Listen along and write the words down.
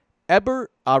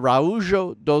Eber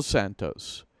Araujo dos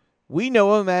Santos. We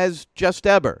know him as just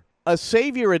Eber, a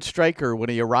savior at striker when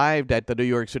he arrived at the New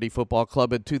York City Football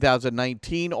Club in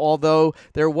 2019, although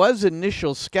there was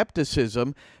initial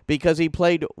skepticism because he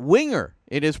played winger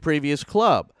in his previous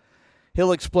club.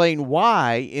 He'll explain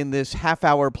why in this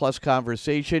half-hour-plus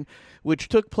conversation, which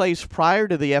took place prior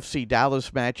to the FC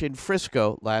Dallas match in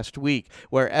Frisco last week,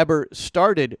 where Eber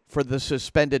started for the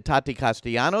suspended Tati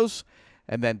Castellanos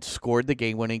and then scored the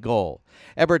game-winning goal.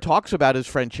 Eber talks about his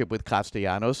friendship with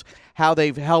Castellanos, how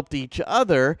they've helped each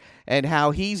other, and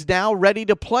how he's now ready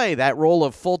to play that role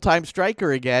of full-time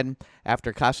striker again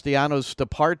after Castellanos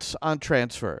departs on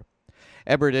transfer.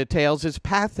 Eber details his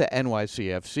path to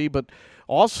NYCFC, but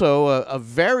also a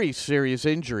very serious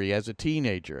injury as a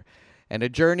teenager, and a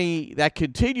journey that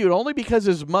continued only because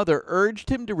his mother urged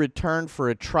him to return for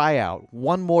a tryout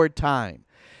one more time.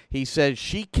 He says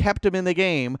she kept him in the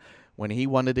game when he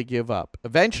wanted to give up,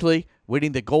 eventually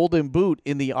winning the Golden Boot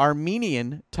in the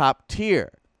Armenian top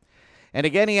tier. And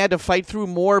again, he had to fight through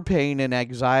more pain and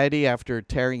anxiety after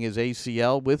tearing his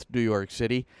ACL with New York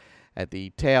City at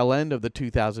the tail end of the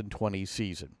 2020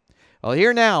 season. Well,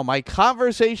 here now, my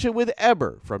conversation with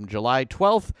Eber from July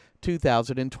 12th,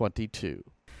 2022.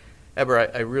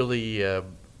 Eber, I really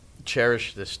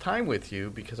cherish this time with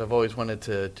you because I've always wanted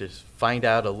to just find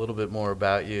out a little bit more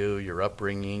about you, your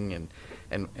upbringing, and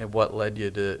what led you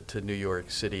to New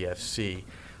York City FC.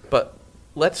 But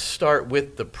let's start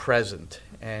with the present.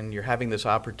 And you're having this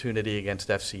opportunity against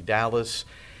FC Dallas,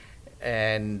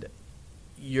 and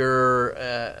you're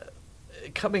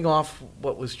coming off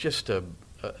what was just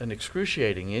an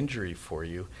excruciating injury for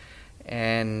you.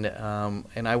 And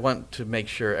I want to make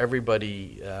sure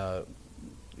everybody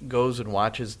goes and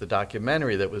watches the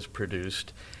documentary that was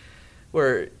produced,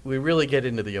 where we really get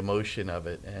into the emotion of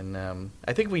it. And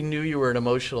I think we knew you were an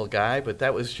emotional guy, but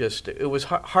that was just, it was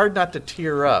hard not to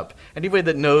tear up. Anybody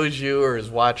that knows you or has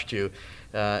watched you,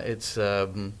 it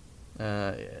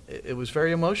was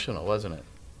very emotional, wasn't it?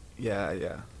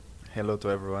 Yeah. Hello to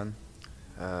everyone.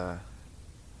 I'm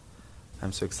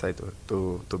so excited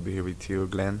to be here with you,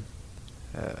 Glenn.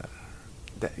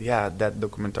 That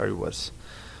documentary was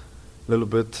a little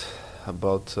bit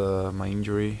about my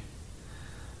injury.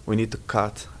 We need to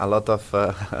cut a lot of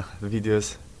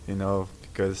videos,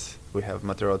 because we have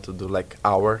material to do like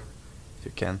hour, if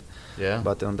you can. Yeah.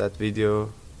 But on that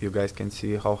video, you guys can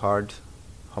see how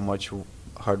much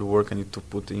hard work I need to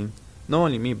put in. Not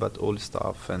only me, but all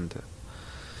staff and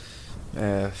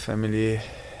family,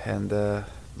 and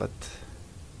but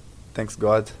thanks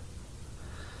God,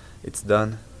 it's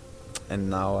done, and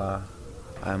now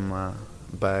I'm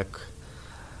back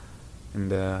in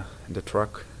the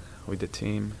truck with the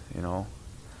team.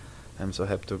 I'm so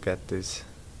happy to get this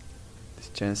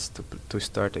chance to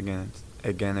start again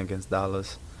against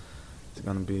Dallas. It's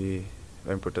gonna be a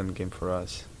very important game for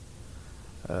us,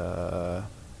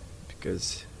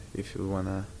 because if you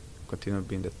wanna continue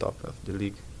being the top of the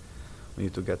league, we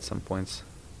need to get some points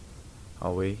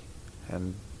away,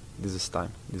 and this is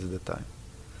the time.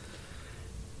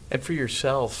 And for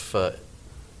yourself,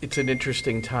 it's an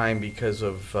interesting time because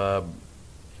of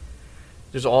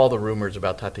there's all the rumors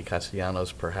about Tati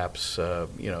Castellanos. Perhaps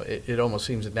it almost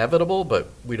seems inevitable, but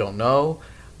we don't know.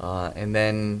 And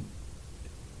then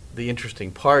the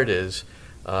interesting part is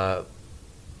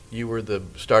you were the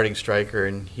starting striker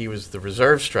and he was the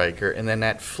reserve striker, and then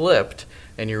that flipped,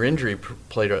 and your injury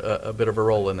played a bit of a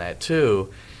role in that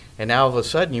too. And now all of a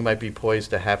sudden you might be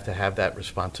poised to have that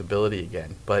responsibility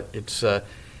again. But it's a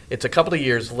couple of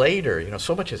years later.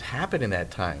 So much has happened in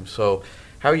that time. So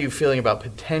how are you feeling about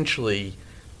potentially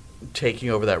taking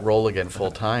over that role again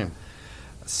full time?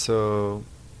 So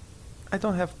I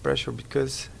don't have pressure,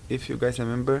 because if you guys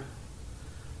remember,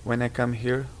 when I come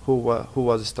here, who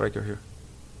was a striker here?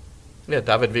 Yeah,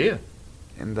 David Villa.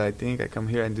 And I think I come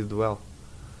here and did well.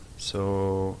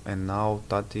 So, and now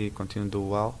Tati continue to do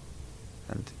well.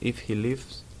 And if he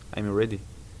leaves, I'm ready.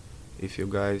 If you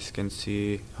guys can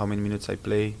see how many minutes I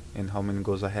play and how many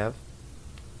goals I have,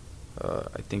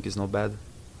 I think it's not bad.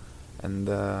 And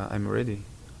I'm ready.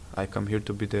 I come here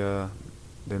to be the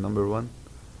number one,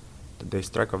 the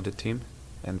striker of the team,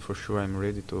 and for sure I'm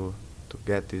ready to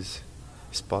get this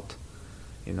spot,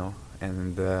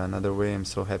 And another way, I'm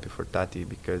so happy for Tati,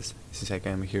 because since I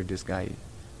came here, this guy,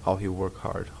 how he work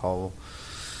hard, how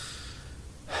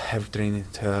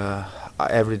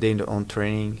every day on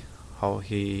training, how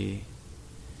he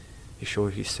show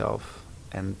himself.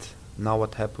 And now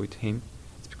what happened with him,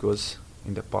 it's because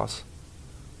in the past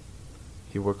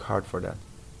he worked hard for that.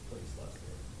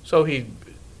 So he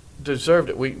deserved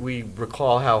it. We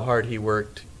recall how hard he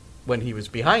worked when he was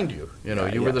behind you. You know,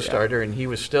 Yeah, you were yeah, the starter, and he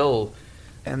was still.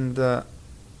 And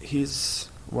he's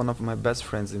one of my best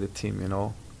friends in the team, you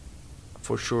know.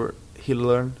 For sure, he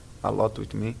learned a lot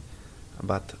with me,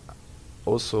 but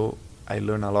also I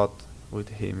learn a lot with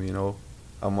him, you know.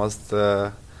 Almost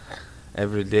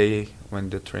every day when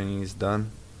the training is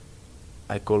done,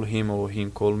 I call him or he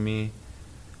call me.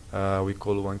 We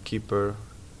call one keeper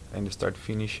and we start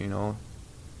finishing, you know.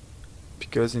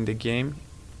 Because in the game,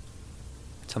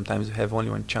 sometimes we have only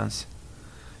one chance,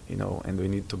 you know, and we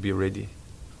need to be ready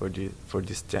for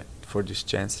this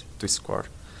chance to score.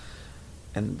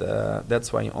 And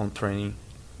that's why on training,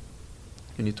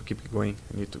 you need to keep going.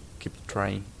 You need to keep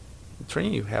trying. In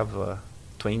training, you have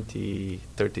 20,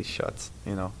 30 shots,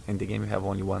 you know. In the game, you have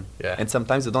only one. Yeah. And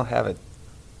sometimes you don't have it.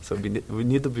 So we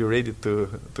need to be ready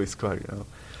to score, you know.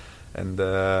 And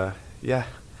yeah,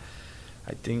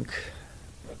 I think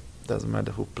doesn't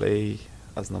matter who play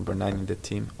as number 9 in the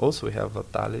team. Also, we have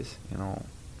Thales, you know.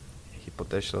 He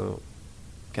potentially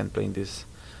can play in this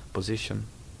position.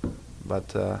 But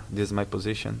this is my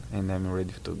position, and I'm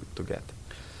ready to get.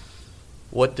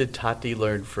 What did Tati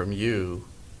learn from you,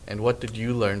 and what did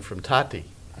you learn from Tati?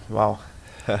 Wow.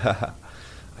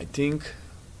 I think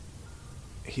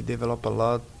he developed a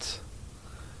lot,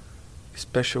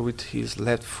 especially with his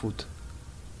left foot.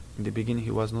 In the beginning,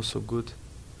 he was not so good.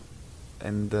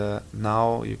 And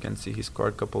now you can see he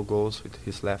scored a couple goals with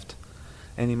his left.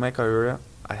 And in my career,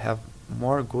 I have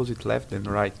more goals with left than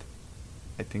right.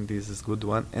 I think this is a good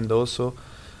one. And also,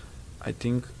 I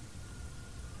think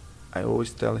I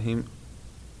always tell him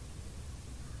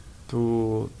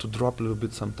to drop a little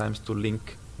bit sometimes, to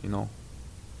link, you know,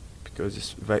 because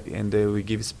it's we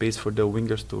give space for the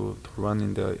wingers to run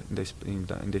in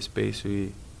the space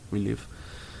we leave.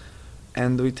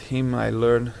 And with him, I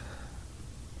learn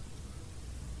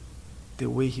the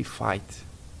way he fights.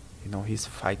 You know, he's a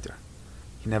fighter.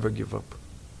 He never give up.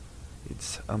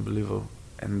 It's unbelievable.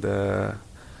 And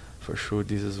for sure,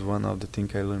 this is one of the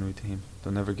things I learned with him,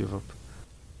 to never give up.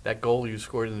 That goal you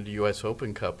scored in the U.S.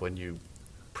 Open Cup when you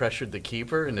pressured the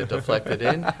keeper and it deflected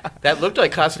in, that looked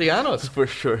like Castellanos. For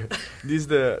sure.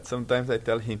 Sometimes I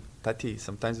tell him, Tati,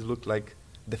 sometimes you look like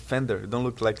defender, you don't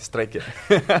look like striker.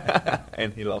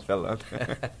 And he laughs a lot.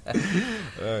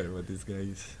 But this guy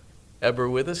is... Eber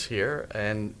with us here,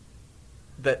 and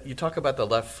that you talk about the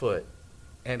left foot,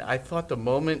 and I thought the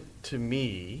moment to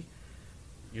me,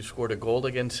 you scored a goal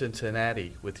against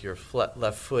Cincinnati with your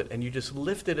left foot, and you just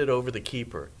lifted it over the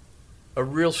keeper. A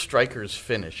real striker's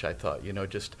finish, I thought, you know,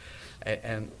 just,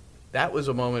 and that was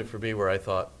a moment for me where I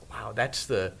thought, wow, that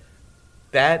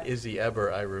is the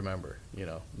Eber I remember, you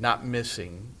know, not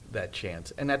missing that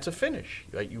chance. And that's a finish,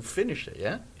 right? You finished it,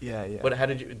 yeah? Yeah. But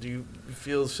do you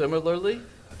feel similarly?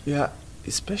 Yeah,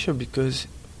 especially because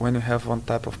when you have one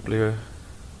type of player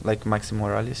like Maxi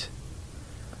Morales,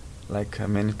 like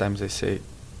many times I say,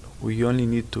 we only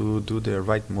need to do the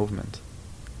right movement.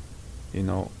 You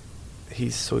know,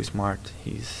 he's so smart.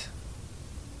 He's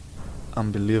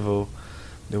unbelievable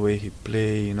the way he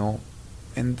play, you know.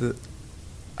 And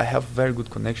I have very good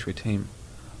connection with him.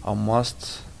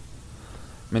 Almost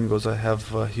many goals I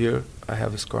have here. I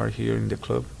have a score here in the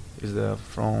club. Is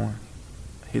from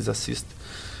his assist.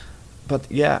 But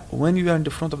yeah, when you are in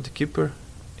the front of the keeper,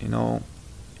 you know,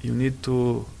 you need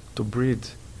to breathe.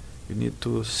 You need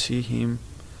to see him.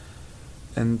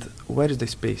 And where is the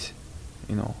space,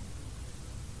 you know?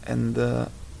 And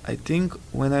I think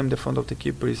when I'm in the front of the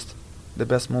keeper is the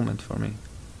best moment for me,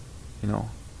 you know.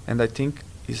 And I think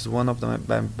it's one of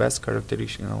my best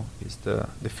characteristics, you know, is the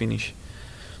finish.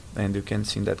 And you can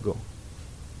see that goal,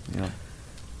 you know.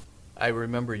 I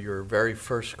remember your very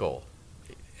first goal.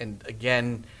 And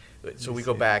again, so we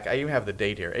go back. I even have the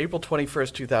date here. April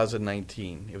 21st,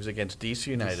 2019. It was against DC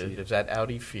United. It was at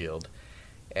Audi Field.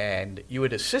 And you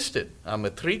had assisted on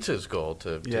Matriza's goal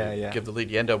to give the lead.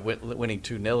 You end up winning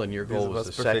 2-0, and your goal was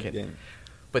the second. Game.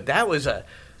 But that was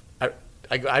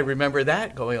I remember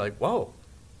that going like, whoa,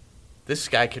 this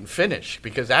guy can finish,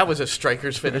 because that was a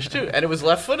striker's finish too. And it was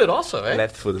left-footed also, eh?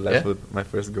 Left foot. My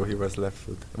first goal, he was left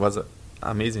foot. It was an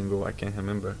amazing goal, I can't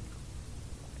remember.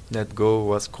 That goal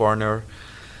was corner.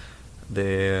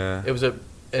 It was an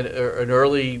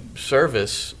early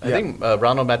service, I think,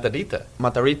 Ronald Matarita.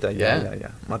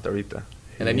 Yeah. Matarita.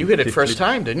 And then you hit it first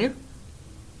time, didn't you?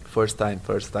 First time.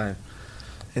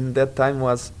 And that time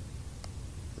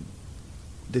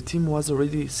the team was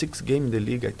already 6 games in the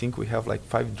league. I think we have like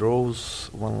 5 draws,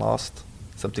 1 lost,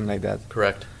 something like that.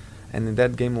 Correct. And in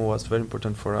that game was very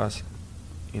important for us,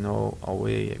 you know,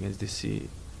 away against DC.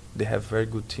 They have very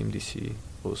good team, DC,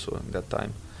 also in that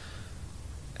time.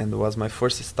 And it was my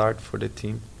first start for the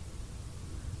team.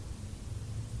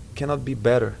 cannot be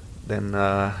better than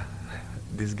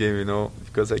this game,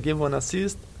 because I gave one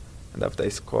assist, and after I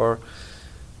score,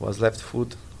 was left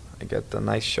foot. I get a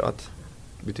nice shot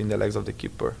between the legs of the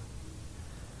keeper.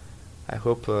 I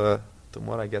hope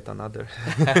tomorrow I get another.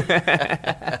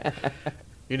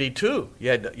 You need two. You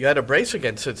had a brace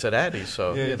against Cincinnati,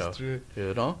 so yeah, it's true.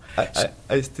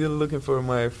 I still looking for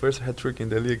my first hat trick in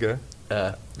the Liga.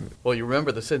 Well, you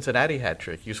remember the Cincinnati hat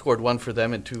trick. You scored one for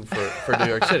them and two for New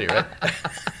York City, right?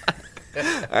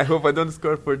 I hope I don't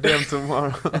score for them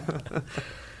tomorrow.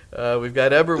 We've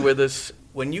got Eber with us.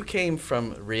 When you came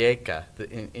from Rijeka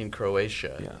in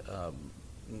Croatia,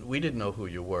 we didn't know who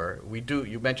you were. We do.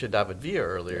 You mentioned David Villa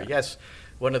earlier. Yeah. Yes,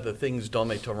 one of the things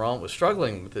Dome Torrent was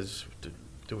struggling with is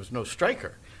there was no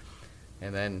striker.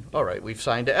 And then, all right, we've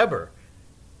signed Eber.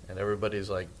 And everybody's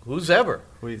like, who's Eber?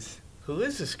 Who is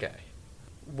this guy?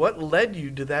 What led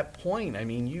you to that point? I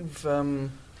mean, you've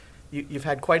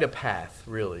had quite a path,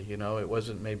 really. It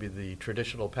wasn't maybe the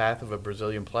traditional path of a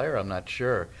Brazilian player. I'm not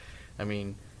sure. I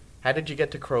mean, how did you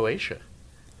get to Croatia?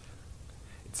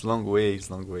 It's a long way. It's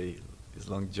a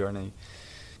long journey.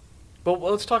 But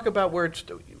let's talk about where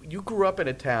you grew up in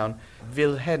a town,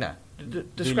 Vilhena.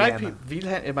 Describe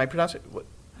Vilhena. Am I pronouncing it?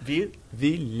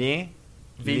 Vilhena.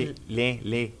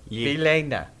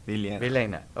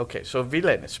 Vilhena. Okay, so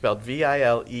Vilhena, spelled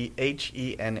Vilehena.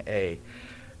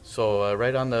 So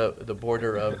right on the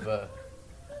border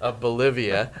of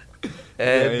Bolivia.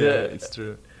 And, it's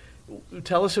true.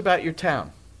 Tell us about your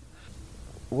town.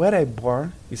 Where I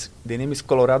born the name is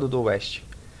Colorado do Oeste.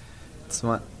 It's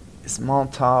a small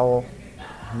town.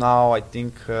 Now I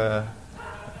think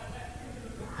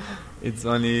it's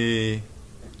only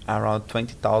around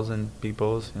 20,000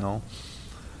 people,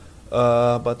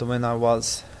 But when I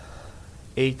was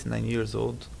 9 years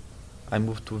old, I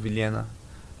moved to Vilhena.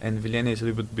 And Vilhena is a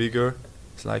little bit bigger.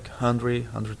 It's like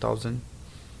 100,000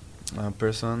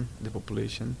 person, the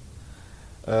population.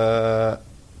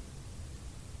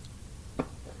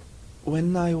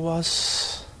 When I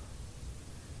was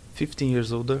 15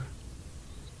 years older,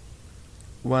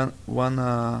 one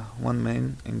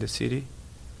man in the city,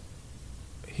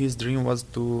 his dream was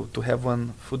to have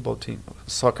one football team,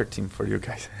 soccer team for you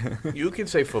guys. You can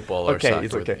say football or soccer.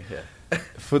 It's okay. Yeah.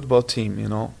 Football team,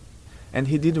 And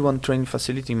he did one training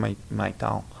facility in my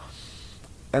town.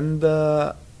 And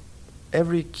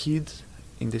every kid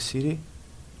in the city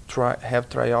have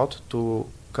tryout to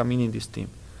come in this team.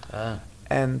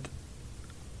 And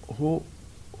who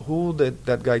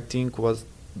that guy think was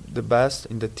the best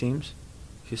in the teams,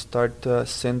 he started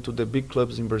sent to the big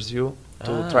clubs in Brazil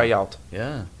to try out.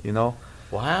 Yeah.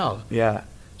 Wow. Yeah.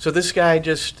 So this guy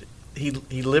just he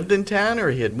lived in town,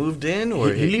 or he had moved in,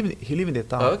 or he lived in the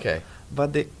town. Oh, okay.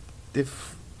 But the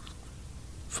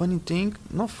funny thing,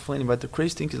 not funny, but the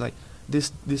crazy thing is like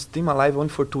this team alive only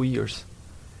for 2 years,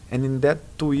 and in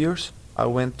that 2 years I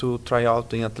went to try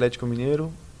out in Atlético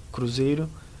Mineiro, Cruzeiro,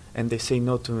 and they say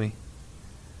no to me.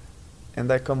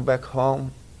 And I come back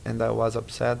home and I was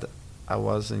upset. I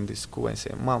was in the school and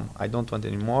say, Mom, I don't want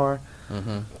anymore.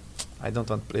 Mm-hmm. I don't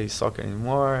want to play soccer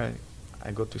anymore.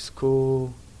 I go to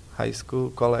school, high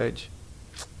school, college,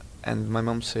 and my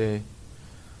mom say,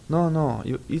 No,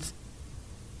 it's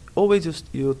always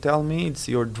you tell me it's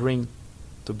your dream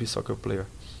to be soccer player,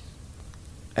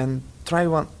 and try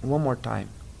one more time.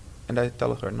 And I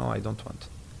tell her, no, I don't want.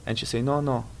 And she say,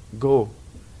 no, go,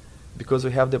 because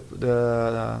we have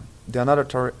the another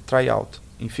tryout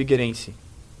in Figueirense.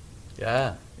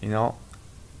 Yeah.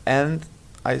 And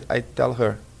I tell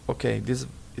her, okay, this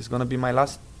is gonna be my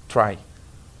last try.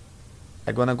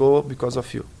 I'm gonna go because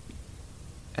of you.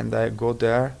 And I go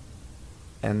there,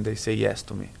 and they say yes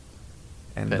to me.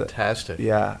 And fantastic.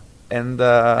 Yeah. And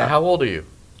how old are you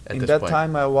at in this that point?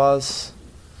 time I was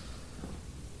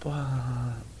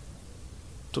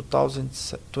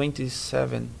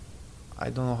 2027. I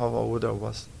don't know how old I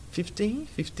was. 15,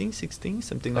 16,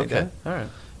 something like that. All right.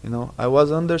 I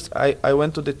was I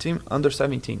went to the team under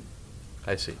 17.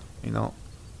 I see.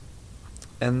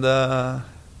 And I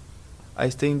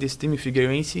stay in this team in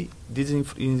Figueirense. This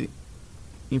is in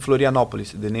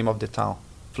Florianópolis, the name of the town,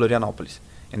 Florianópolis.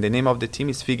 And the name of the team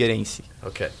is Figueirense.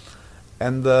 Okay.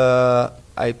 And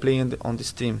I play on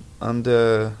this team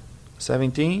under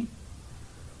 17,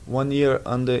 1 year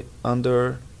under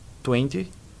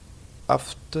 20.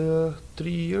 After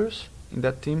 3 years in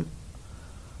that team,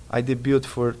 I debuted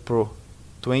for pro.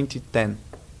 2010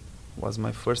 was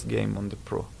my first game on the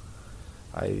pro.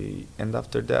 And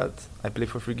after that, I played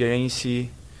for Figueirense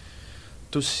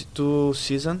two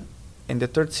seasons. In the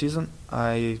third season,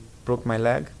 I broke my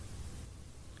leg.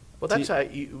 Well, that's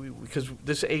because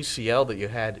this ACL that you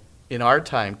had in our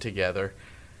time together,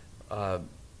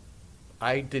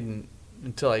 I didn't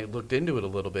until I looked into it a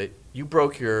little bit. You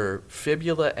broke your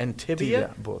fibula and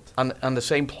tibia, both. on the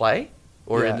same play,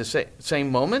 or in Yeah. the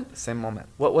same moment. Same moment.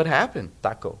 What happened?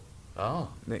 Tackle. Oh,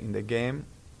 In the game,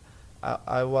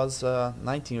 I was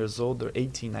 19 years old, or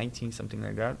 18, 19, something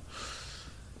like that.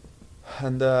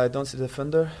 And I don't see the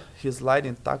defender. He slide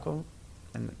and tackle,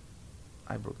 and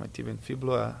I broke my tibia and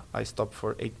fibula. I stopped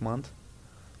for 8 months.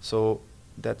 So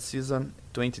that season,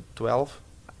 2012,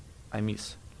 I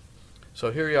miss. so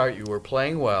here you are. You were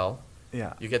playing well.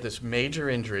 Yeah. You get this major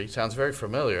injury. Sounds very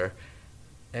familiar.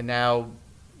 And now,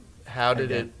 how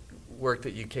did Again. it work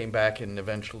that you came back and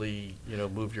eventually,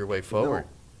 moved your way forward?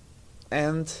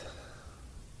 And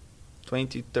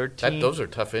 2013. Those are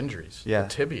tough injuries. Yeah. The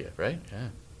tibia, right? Yeah.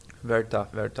 Very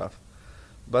tough, very tough.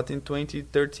 But in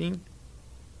 2013,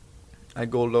 I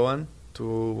go loan to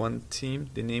one team.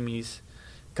 The name is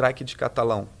Craque de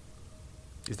Catalão.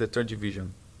 It's the third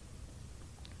division.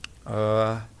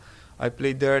 I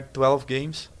played there 12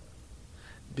 games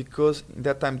because in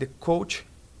that time the coach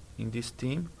in this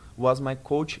team was my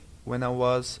coach when I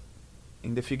was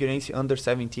in the Figueirense under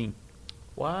 17,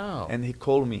 Wow. and he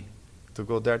called me to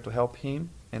go there to help him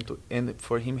and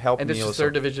for him help And me this is also.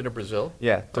 third division of Brazil?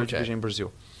 Yeah, third Okay. division in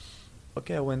Brazil.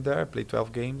 Okay, I went there, I played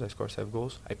 12 games, I scored 7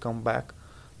 goals. I come back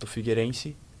to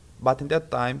Figueirense, but in that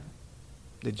time,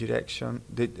 the direction,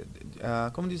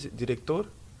 como diz, director?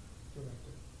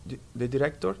 The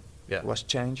director Yeah. was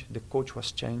changed, the coach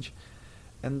was changed,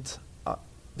 and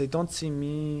they don't see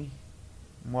me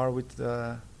more with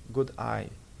a good eye,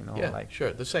 Yeah, like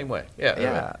sure. The same way. Yeah.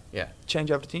 Yeah. Right. Yeah.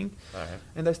 change everything. All right.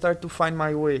 And I started to find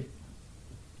my way.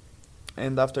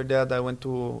 And after that, I went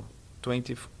to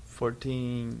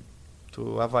 2014 to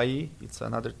Avaí. It's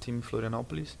another team in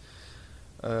Florianopolis.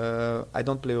 I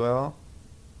don't play well.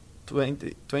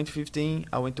 2015,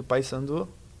 I went to Paysandu.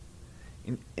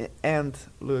 And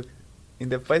look, in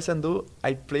the Paysandu,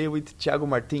 I play with Thiago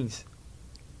Martins.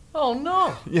 Oh,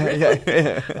 no. Yeah, Really?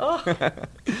 yeah. Oh.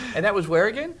 And that was where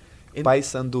again?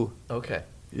 Paysandu. Okay.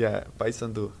 Yeah,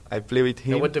 Paysandu. I play with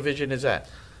him. And what division is that?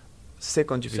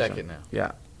 Second division. Second now.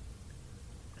 Yeah.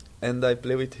 And I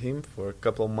play with him for a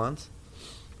couple of months.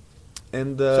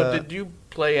 And So did you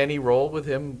play any role with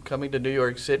him coming to New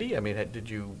York City? I mean, did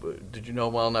you know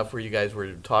him well enough where you guys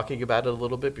were talking about it a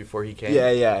little bit before he came? yeah.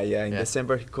 In Yeah.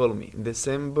 December he called me. In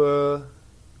December,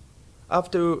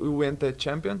 after we went the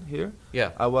champion here,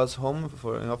 Yeah. I was home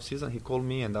for an off season. He called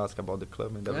me and asked about the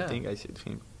club and Yeah. everything. I said to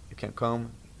him, "You can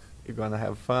come. You're gonna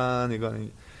have fun. You're gonna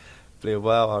play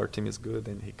well. Our team is good."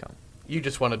 And he come. You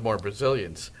just wanted more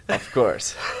Brazilians. Of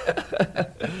course.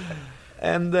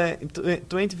 And in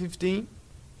 2015,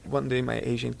 one day my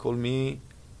agent called me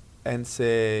and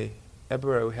say,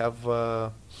 "Eber, we have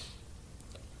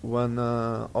one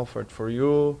offer for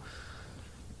you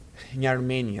in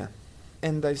Armenia."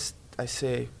 And I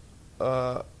say,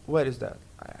 where is that?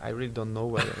 I really don't know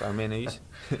where Armenia is.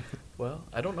 Well,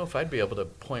 I don't know if I'd be able to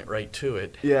point right to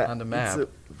it Yeah, on the map.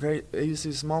 It's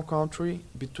a small country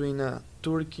between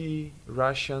Turkey,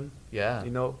 Russian, Yeah.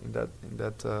 in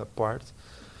that part.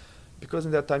 Because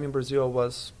in that time in Brazil I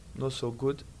was not so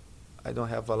good. I don't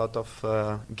have a lot of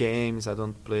games. I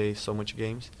don't play so much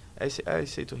games. I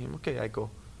say to him, okay, I go,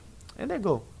 and I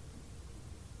go.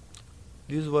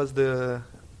 This was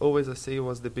always I say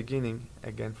was the beginning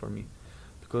again for me,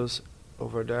 because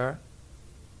over there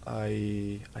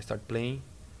I start playing.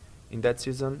 In that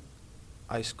season,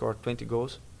 I scored 20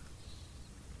 goals.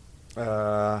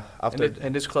 After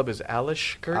And this club is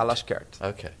Alashkert? Alashkert.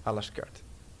 Okay. Alashkert.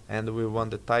 And we won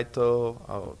the title,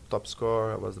 our top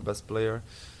scorer, I was the best player.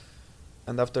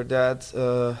 And after that,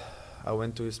 I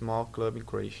went to a small club in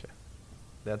Croatia.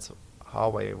 That's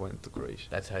how I went to Croatia.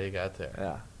 That's how you got there.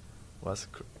 Yeah, was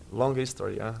long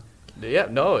history, huh? Yeah,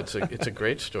 no, it's a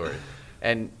great story.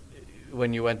 And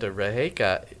when you went to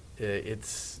Rijeka,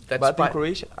 But in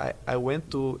Croatia, I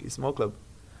went to a small club.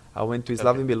 I went to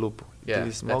Slaven Belupo, Yeah, to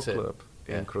a small that's it. club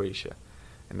Yeah. in Croatia.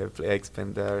 And I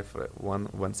spent there for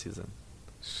one season.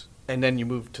 And then you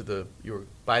moved you were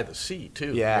by the sea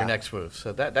too. Yeah. Your next move.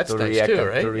 So that's to nice Rijeka, too,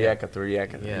 right? To Yeah.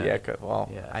 Rijeka. Yeah. Wow,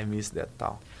 Yeah. I miss that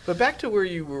town. But back to where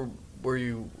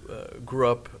you grew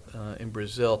up in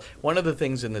Brazil. One of the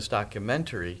things in this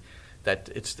documentary that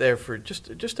it's there for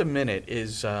just a minute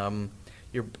is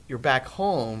you're back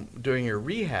home doing your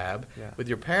rehab Yeah. with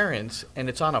your parents, and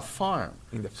it's on a farm.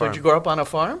 In the So farm. did you grow up on a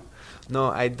farm? No,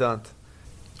 I don't.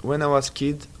 When I was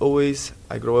kid, always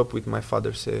I grew up with my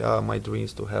father say, my dream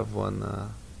is to have one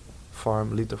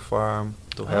farm, little farm,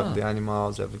 to have the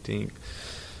animals, everything.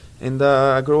 And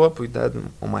I grew up with that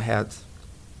on my head.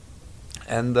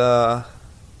 And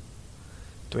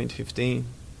 2015,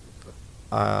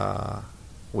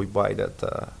 we buy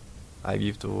that I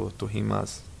give to him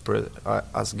as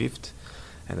gift,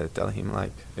 and I tell him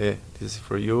like, hey, this is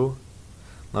for you.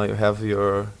 Now you have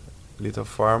your little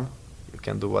farm. You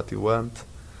can do what you want.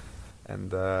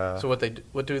 And so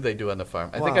what do they do on the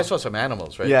farm? I Wow. think I saw some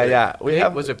animals, right? Yeah.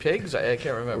 Was it pigs? I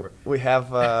can't remember. We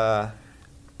have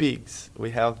pigs.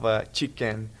 We have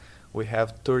chicken. We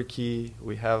have turkey.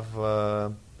 We have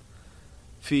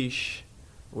fish.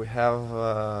 We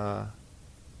have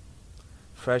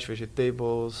fresh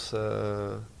vegetables.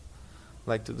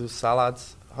 Like to do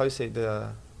salads. How you say the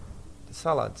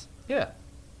salads? Yeah.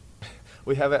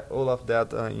 We have all of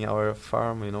that in our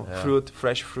farm. Yeah. Fruit,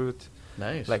 fresh fruit,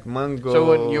 Nice. like mango. So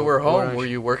when you were home, orange. were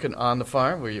you working on the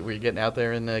farm? Were you getting out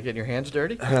there and getting your hands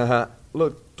dirty?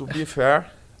 Look, to be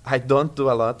fair, I don't do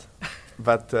a lot,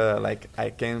 but like I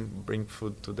can bring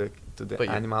food to the But you-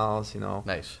 animals.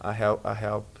 Nice. I help.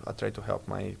 I try to help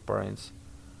my parents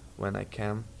when I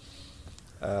can.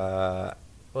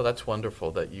 Well, that's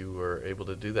wonderful that you were able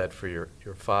to do that for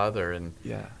your father and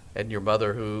Yeah. your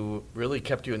mother, who really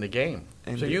kept you in the game.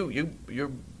 And So the-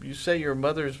 you say your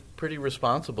mother's pretty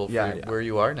responsible for Yeah. where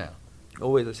you are now.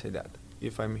 Always I say that.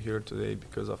 If I'm here today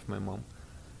because of my mom,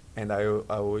 and I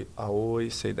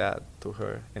always say that to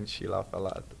her, and she laughs a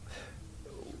lot.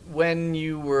 When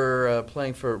you were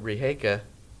playing for Rijeka,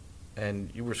 and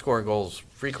you were scoring goals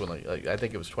frequently, like, I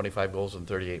think it was 25 goals in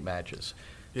 38 matches.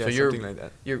 Yeah, So you're- something like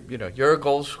that. You're a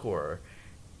goal scorer.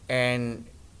 And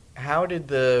how did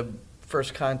the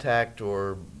first contact,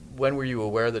 or when were you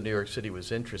aware that New York City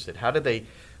was interested?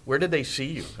 Where did they see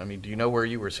you? I mean, do you know where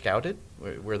you were scouted?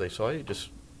 Where they saw you? Just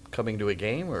coming to a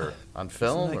game, or on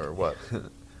film, like- or what?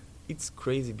 It's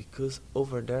crazy because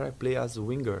over there I play as a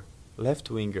winger, left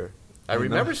winger. I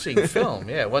remember seeing film,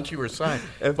 yeah, once you were signed.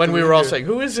 Left When we were all winger. saying,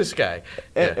 who is this guy?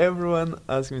 Yeah. Everyone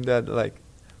asks me that, like,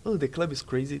 oh, the club is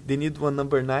crazy. They need one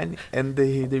number 9, and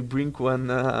they bring one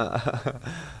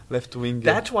left winger.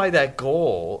 That's why that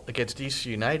goal against DC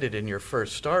United in your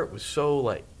first start was so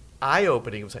like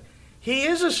eye-opening. It was like, he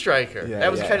is a striker. Yeah,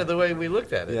 That was yeah. kind of the way we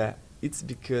looked at it. Yeah, it's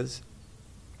because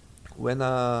when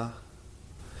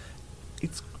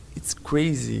it's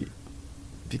crazy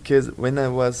because when I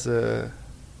was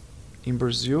in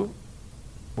Brazil,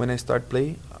 when I start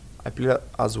playing, I play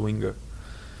as a winger.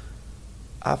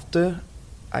 After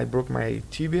I broke my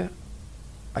tibia,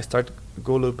 I start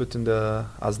go a little bit in the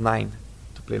as 9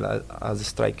 to play as a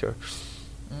striker.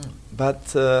 Mm.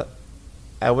 But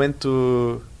I went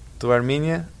to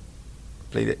Armenia,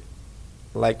 played it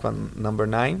like one number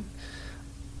 9.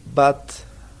 But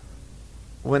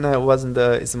when I was in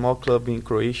the small club in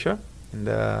Croatia, in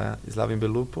the Slavin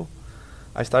Belupo,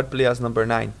 I started play as number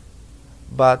 9.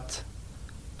 But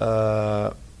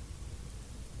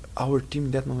our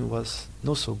team that moment was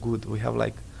not so good. We have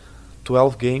like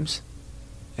 12 games,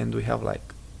 and we have like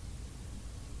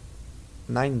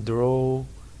 9 draw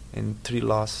and 3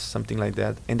 loss, something like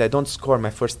that. And I don't score my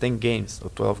first 10 games or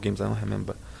 12 games, I don't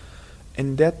remember.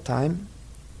 And that time,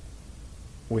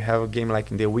 we have a game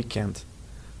like in the weekend.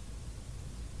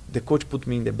 The coach put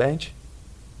me in the bench,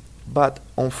 but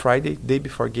on Friday, day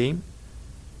before game,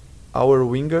 our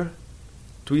winger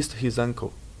twist his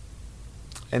ankle.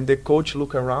 And the coach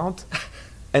look around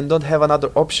and don't have another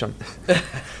option.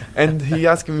 And he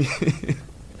asked me,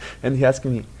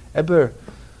 Eber,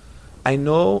 I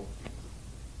know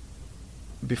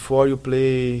before you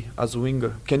play as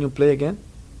winger, can you play again?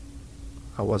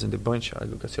 I was in the bench. I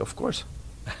look and say, of course.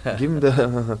 give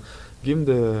him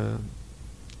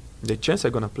the chance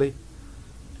I'm gonna play.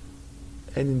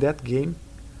 And in that game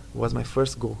was my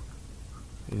first goal,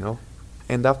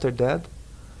 And after that,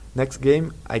 next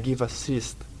game I give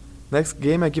assist. Next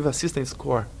game I give assist and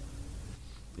score.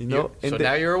 So And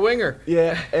now you're a winger.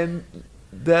 yeah, and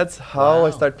that's how I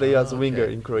Wow. started playing as a winger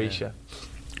Okay. in Croatia.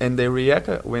 And the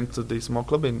Rijeka went to the small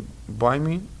club and buy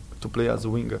me to play as a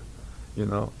winger.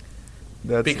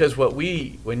 That's Because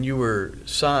when you were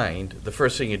signed, the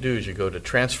first thing you do is you go to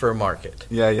Transfer Market,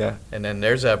 yeah. and then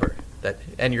there's Eber.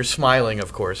 And you're smiling,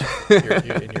 of course,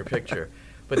 in your picture.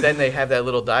 But then they have that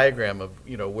little diagram of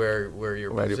where your Where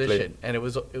you play. position, and it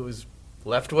was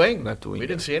left wing. Left We winger.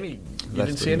 didn't see any. You Left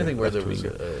didn't see winger, anything where left there was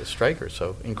winger. a striker.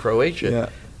 So in Croatia, Yeah.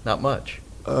 not much.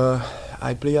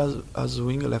 I play as a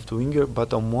winger, left winger,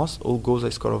 but almost all goals I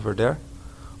score over there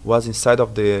was inside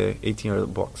of the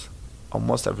 18-yard box.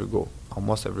 Almost every goal.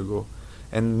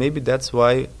 And maybe that's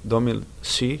why Domil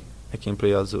see I can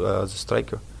play as a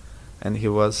striker. And he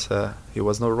was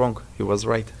not wrong. He was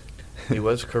right. He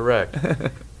was correct.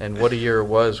 And what a year it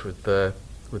was with the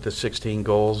 16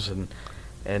 goals, and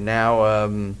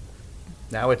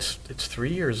now it's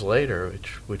 3 years later,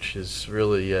 which is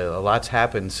really a lot's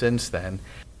happened since then.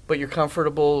 but you're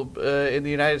comfortable in the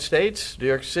United States, New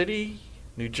York City,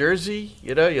 New Jersey.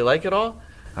 You like it all.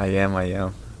 I am.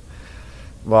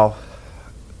 Well,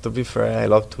 to be fair, I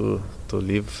love to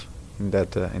live in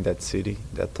that city,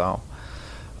 that town.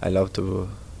 I love to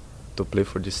play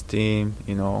for this team.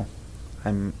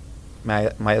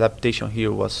 My adaptation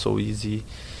here was so easy.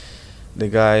 The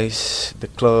guys, the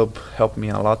club helped me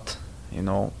a lot.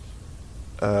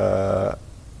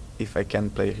 If I can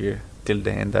play here till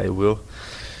the end, I will,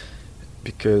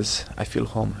 because I feel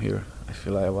home here. I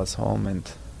feel I was home,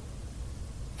 and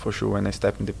for sure when I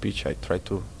step in the pitch, I try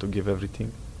to give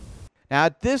everything. Now,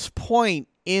 at this point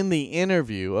in the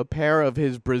interview, a pair of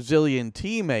his Brazilian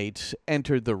teammates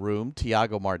entered the room,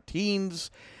 Thiago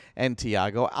Martins and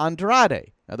Thiago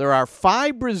Andrade. Now, there are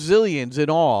 5 Brazilians in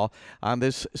all on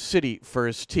this City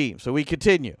First team. So we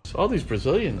continue. All these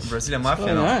Brazilians. Brazilian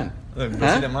Mafia, no.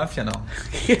 Brazilian Mafia, no.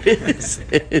 It is.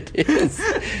 It is.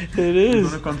 It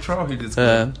is. You're gonna control this.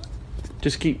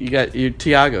 Just keep. You got your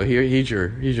Thiago here. He's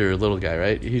your little guy,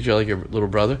 right? He's your little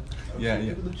brother.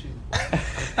 Yeah.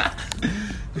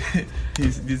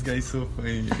 This guy is so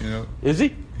funny, Is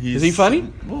he? Is he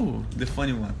funny? Oh, the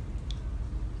funny one.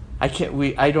 I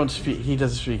don't speak. He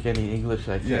doesn't speak any English.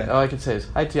 I think. Yeah. All I can say is,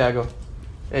 "Hi, Thiago."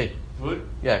 Hey. Good?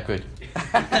 Yeah, good.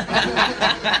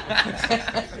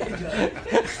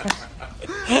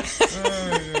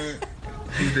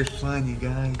 He's the funny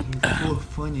guy. He's so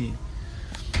funny.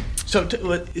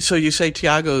 So you say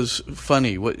Thiago's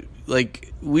funny? What?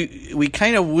 Like we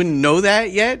kind of wouldn't know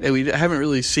that yet, and we haven't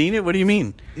really seen it. What do you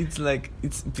mean? It's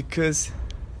because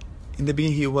in the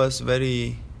beginning he was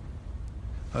very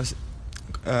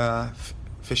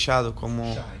fechado,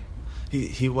 como shy.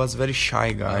 He was very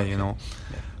shy guy, Yeah.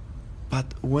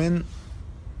 But when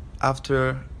after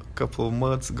a couple of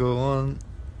months go on,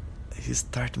 he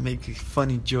started making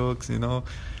funny jokes, And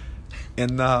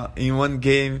in one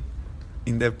game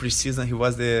in the preseason, he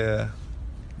was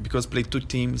because played 2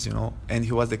 teams, and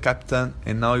he was the captain,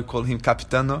 and now you call him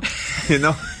Capitano,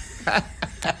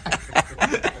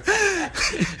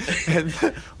 And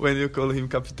when you call him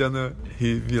Capitano,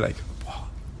 he be like, wow,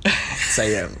 yes, I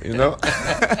am,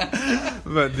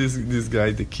 But this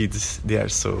guy, the kids, they are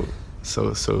so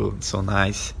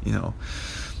nice, How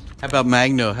about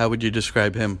Magno? How would you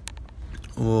describe him?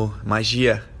 Oh,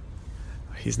 Magia.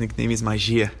 His nickname is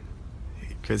Magia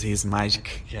because he's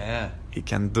magic. Yeah. He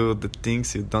can do the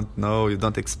things you don't know, you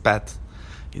don't expect,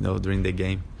 during the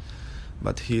game.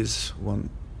 But he's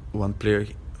one player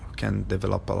who can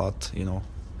develop a lot,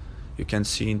 You can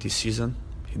see in this season,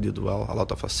 he did well, a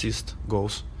lot of assists,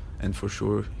 goals, and for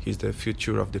sure, he's the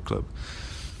future of the club.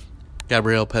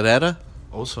 Gabriel Pereira?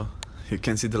 Also, you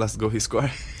can see the last goal he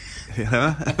scored.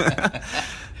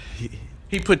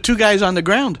 He put 2 guys on the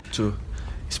ground. 2.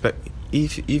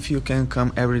 If you can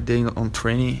come every day on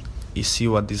training, you see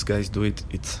what these guys do.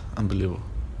 It's unbelievable.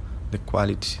 The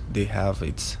quality they have,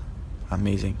 it's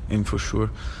amazing. And for sure,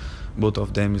 both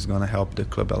of them is going to help the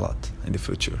club a lot in the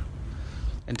future.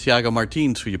 And Thiago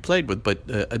Martins, who you played with, but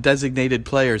a designated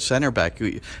player, center back.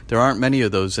 There aren't many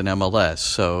of those in MLS,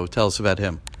 so tell us about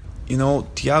him.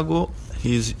 Thiago,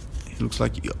 he looks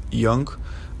like young,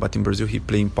 but in Brazil he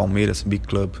played in Palmeiras, big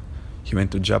club. He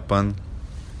went to Japan.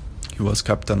 He was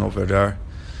captain over there.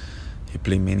 He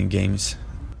played many games.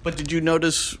 But did you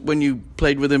notice when you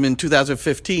played with him in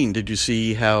 2015, did you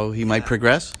see how he might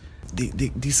progress?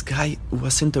 This guy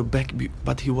was center back,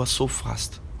 but he was so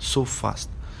fast.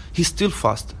 He's still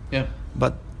fast. Yeah.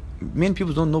 But many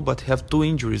people don't know, but he have 2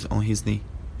 injuries on his knee.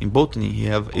 In both knee, he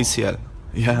have ACL.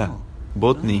 Yeah,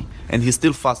 both knee. And he's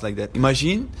still fast like that.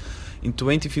 Imagine in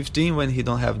 2015 when he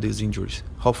don't have these injuries,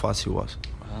 how fast he was.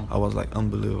 Wow. I was like,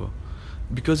 unbelievable.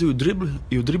 Because you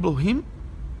dribble him,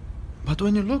 but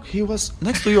when you look, he was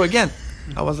next to you again.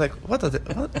 I was like, what?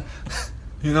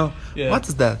 Yeah. What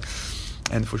is that?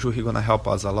 And for sure, he's gonna help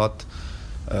us a lot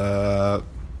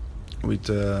with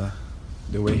the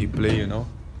way he play,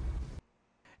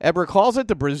 Eber calls it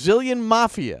the Brazilian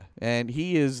Mafia, and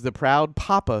he is the proud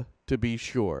papa, to be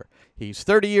sure. He's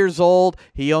 30 years old.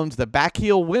 He owns the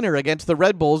backheel winner against the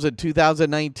Red Bulls in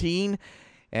 2019.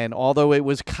 And although it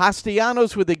was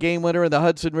Castellanos with the game winner in the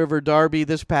Hudson River Derby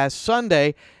this past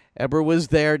Sunday, Eber was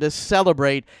there to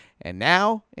celebrate and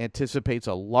now anticipates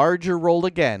a larger role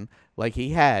again like he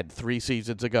had 3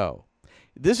 seasons ago.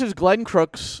 This is Glenn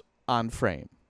Crooks on Frame.